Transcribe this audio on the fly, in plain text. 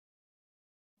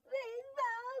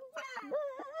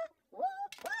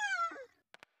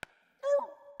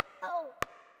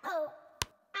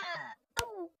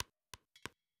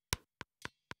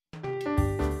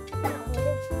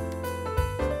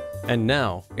And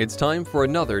now, it's time for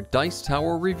another Dice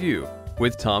Tower review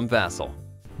with Tom Vasel.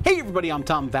 Hey everybody, I'm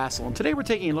Tom Vasel, and today we're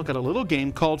taking a look at a little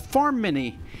game called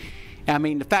Farmini. I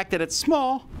mean, the fact that it's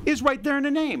small is right there in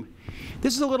the name.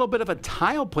 This is a little bit of a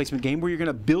tile placement game where you're going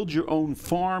to build your own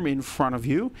farm in front of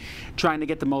you, trying to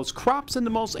get the most crops and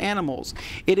the most animals.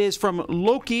 It is from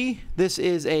Loki. This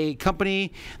is a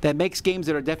company that makes games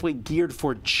that are definitely geared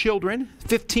for children,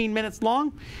 15 minutes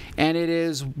long, and it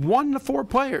is 1 to 4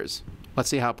 players. Let's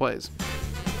see how it plays.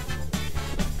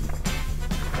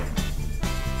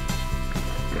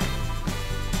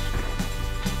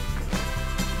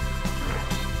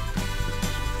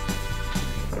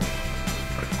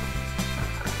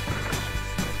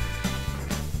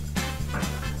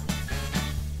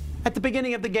 At the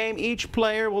beginning of the game, each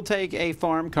player will take a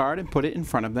farm card and put it in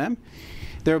front of them.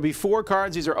 There will be 4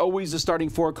 cards. These are always the starting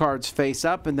 4 cards face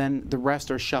up, and then the rest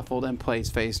are shuffled and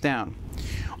placed face down.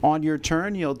 On your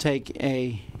turn, you'll take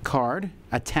a card,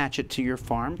 attach it to your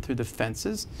farm through the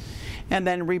fences, and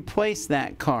then replace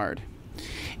that card.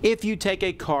 If you take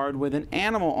a card with an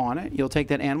animal on it, you'll take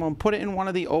that animal and put it in one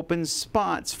of the open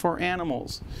spots for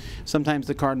animals. Sometimes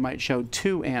the card might show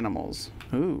 2 animals.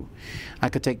 Ooh, I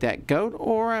could take that goat,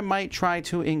 or I might try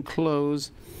to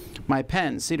enclose my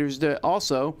pen. See, there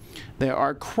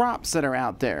are crops that are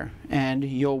out there, and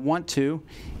you'll want to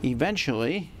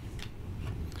eventually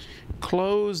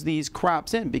close these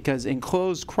crops in, because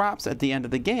enclosed crops at the end of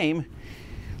the game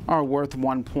are worth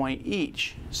 1 point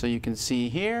each. So you can see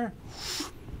here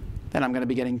that I'm going to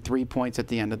be getting 3 points at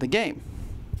the end of the game.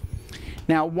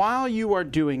 Now, while you are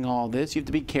doing all this, you have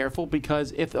to be careful,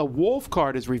 because if a wolf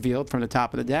card is revealed from the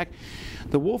top of the deck,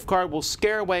 the wolf card will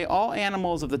scare away all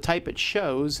animals of the type it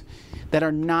shows that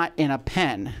are not in a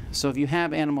pen. So if you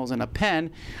have animals in a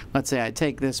pen, let's say I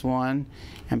take this one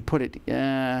and put it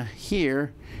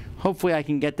here, hopefully I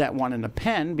can get that one in a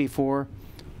pen before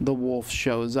the wolf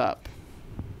shows up.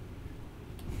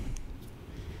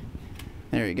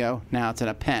 There you go. Now it's in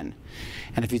a pen.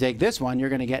 And if you take this one, you're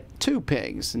going to get 2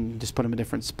 pigs and just put them in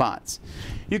different spots.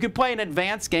 You can play an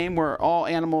advanced game where all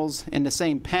animals in the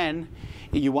same pen,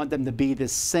 you want them to be the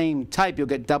same type. You'll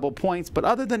get double points. But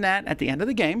other than that, at the end of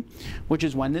the game, which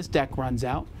is when this deck runs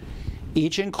out,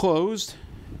 each enclosed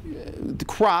the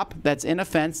crop that's in a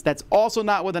fence that's also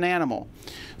not with an animal.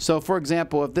 So for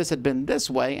example, if this had been this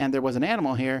way and there was an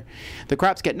animal here, the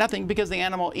crops get nothing because the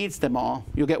animal eats them all.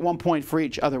 You'll get 1 point for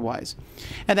each otherwise.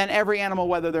 And then every animal,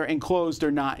 whether they're enclosed or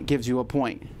not, gives you a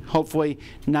point. Hopefully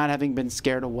not having been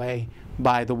scared away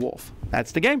by the wolf.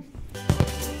 That's the game.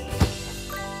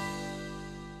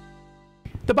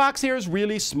 The box here is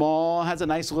really small, has a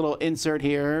nice little insert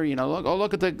here. You know,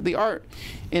 look at the art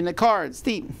in the cards.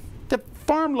 The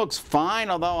farm looks fine,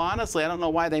 although honestly I don't know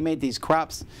why they made these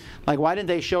crops. Like, why didn't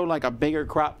they show like a bigger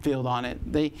crop field on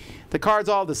it? The cards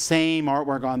all the same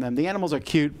artwork on them. The animals are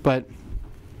cute, but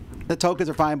the tokens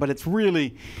are fine, but it's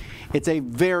a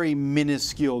very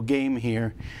minuscule game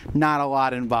here. Not a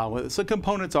lot involved with it. So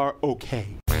components are okay.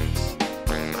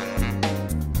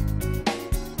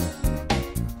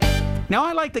 Now,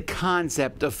 I like the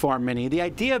concept of Farmini, the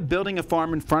idea of building a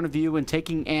farm in front of you and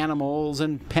taking animals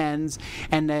and pens,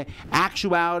 and the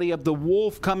actuality of the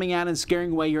wolf coming out and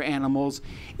scaring away your animals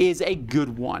is a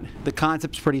good one. The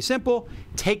concept's pretty simple.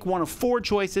 Take one of 4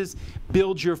 choices,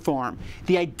 build your farm.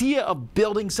 The idea of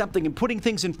building something and putting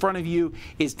things in front of you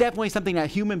is definitely something that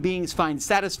human beings find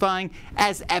satisfying,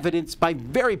 as evidenced by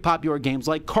very popular games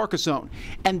like Carcassonne.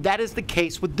 And that is the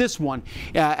case with this one.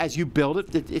 As you build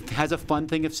it, it has a fun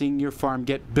thing of seeing your farm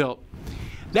get built.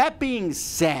 That being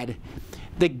said,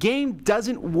 the game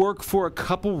doesn't work for a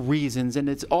couple reasons, and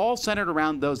it's all centered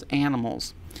around those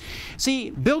animals. See,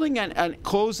 building a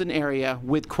closed-in area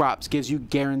with crops gives you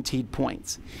guaranteed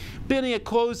points. Building a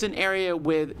closed-in area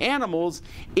with animals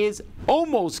is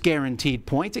almost guaranteed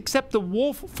points, except the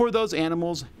wolf for those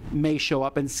animals may show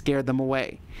up and scare them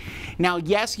away. Now,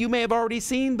 yes, you may have already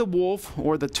seen the wolf,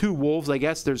 or the 2 wolves, I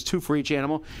guess there's 2 for each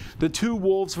animal. The 2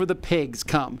 wolves for the pigs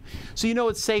come. So you know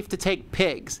it's safe to take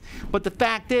pigs. But the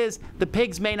fact is, the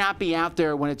pigs may not be out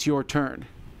there when it's your turn.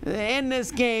 In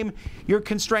this game, you're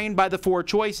constrained by the 4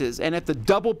 choices, and if the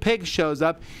double pig shows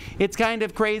up, it's kind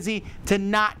of crazy to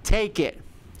not take it.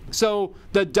 So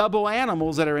the double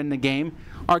animals that are in the game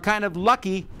are kind of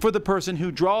lucky for the person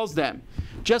who draws them.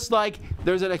 Just like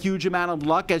there's a huge amount of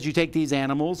luck as you take these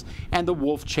animals and the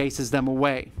wolf chases them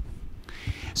away.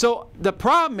 So the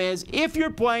problem is, if you're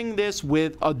playing this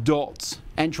with adults,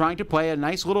 and trying to play a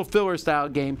nice little filler style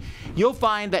game, you'll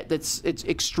find that it's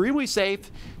extremely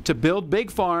safe to build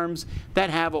big farms that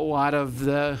have a lot of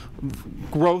the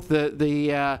growth,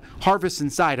 the harvest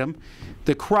inside them,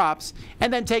 the crops,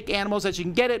 and then take animals as you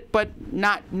can get it, but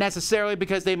not necessarily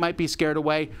because they might be scared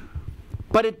away.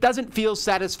 But it doesn't feel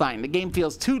satisfying. The game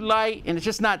feels too light, and it's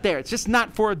just not there. It's just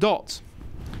not for adults.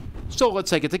 So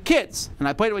let's take it to kids, and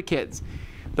I played it with kids.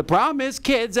 The problem is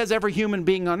kids, as every human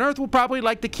being on earth, will probably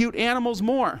like the cute animals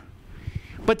more.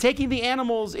 But taking the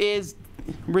animals is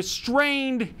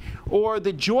restrained, or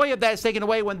the joy of that is taken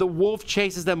away when the wolf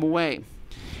chases them away.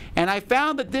 And I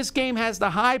found that this game has the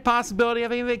high possibility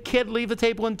of having a kid leave the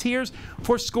table in tears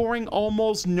for scoring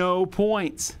almost no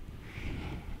points.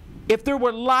 If there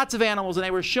were lots of animals and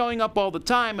they were showing up all the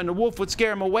time, and the wolf would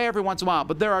scare them away every once in a while,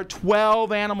 but there are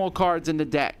 12 animal cards in the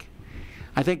deck.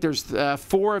 I think there's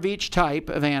 4 of each type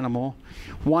of animal,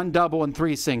 1 double and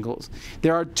 3 singles.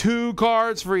 There are 2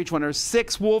 cards for each one. There's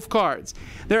 6 wolf cards.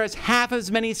 There is half as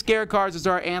many scare cards as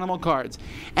there are animal cards.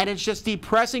 And it's just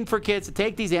depressing for kids to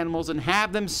take these animals and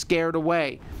have them scared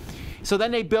away. So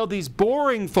then they build these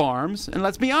boring farms, and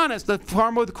let's be honest, the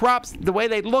farm with crops, the way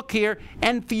they look here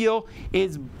and feel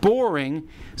is boring.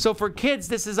 So for kids,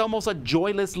 this is almost a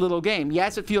joyless little game.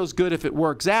 Yes, it feels good if it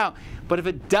works out, but if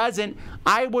it doesn't,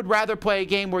 I would rather play a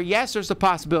game where, yes, there's a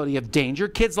possibility of danger.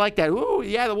 Kids like that. Ooh,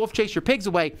 yeah, the wolf chased your pigs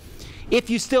away. If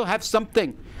you still have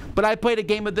something. But I played a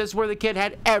game of this where the kid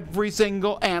had every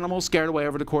single animal scared away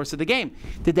over the course of the game.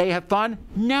 Did they have fun?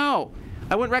 No.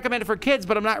 I wouldn't recommend it for kids,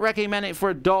 but I'm not recommending it for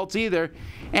adults either.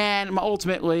 And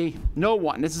ultimately, no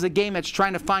one. This is a game that's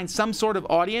trying to find some sort of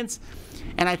audience,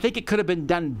 and I think it could have been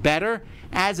done better.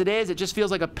 As it is, it just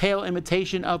feels like a pale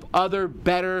imitation of other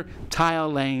better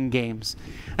tile-laying games.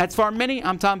 That's Farmini.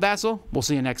 I'm Tom Vasel. We'll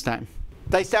see you next time.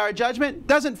 Dice Tower Judgment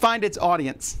doesn't find its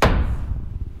audience.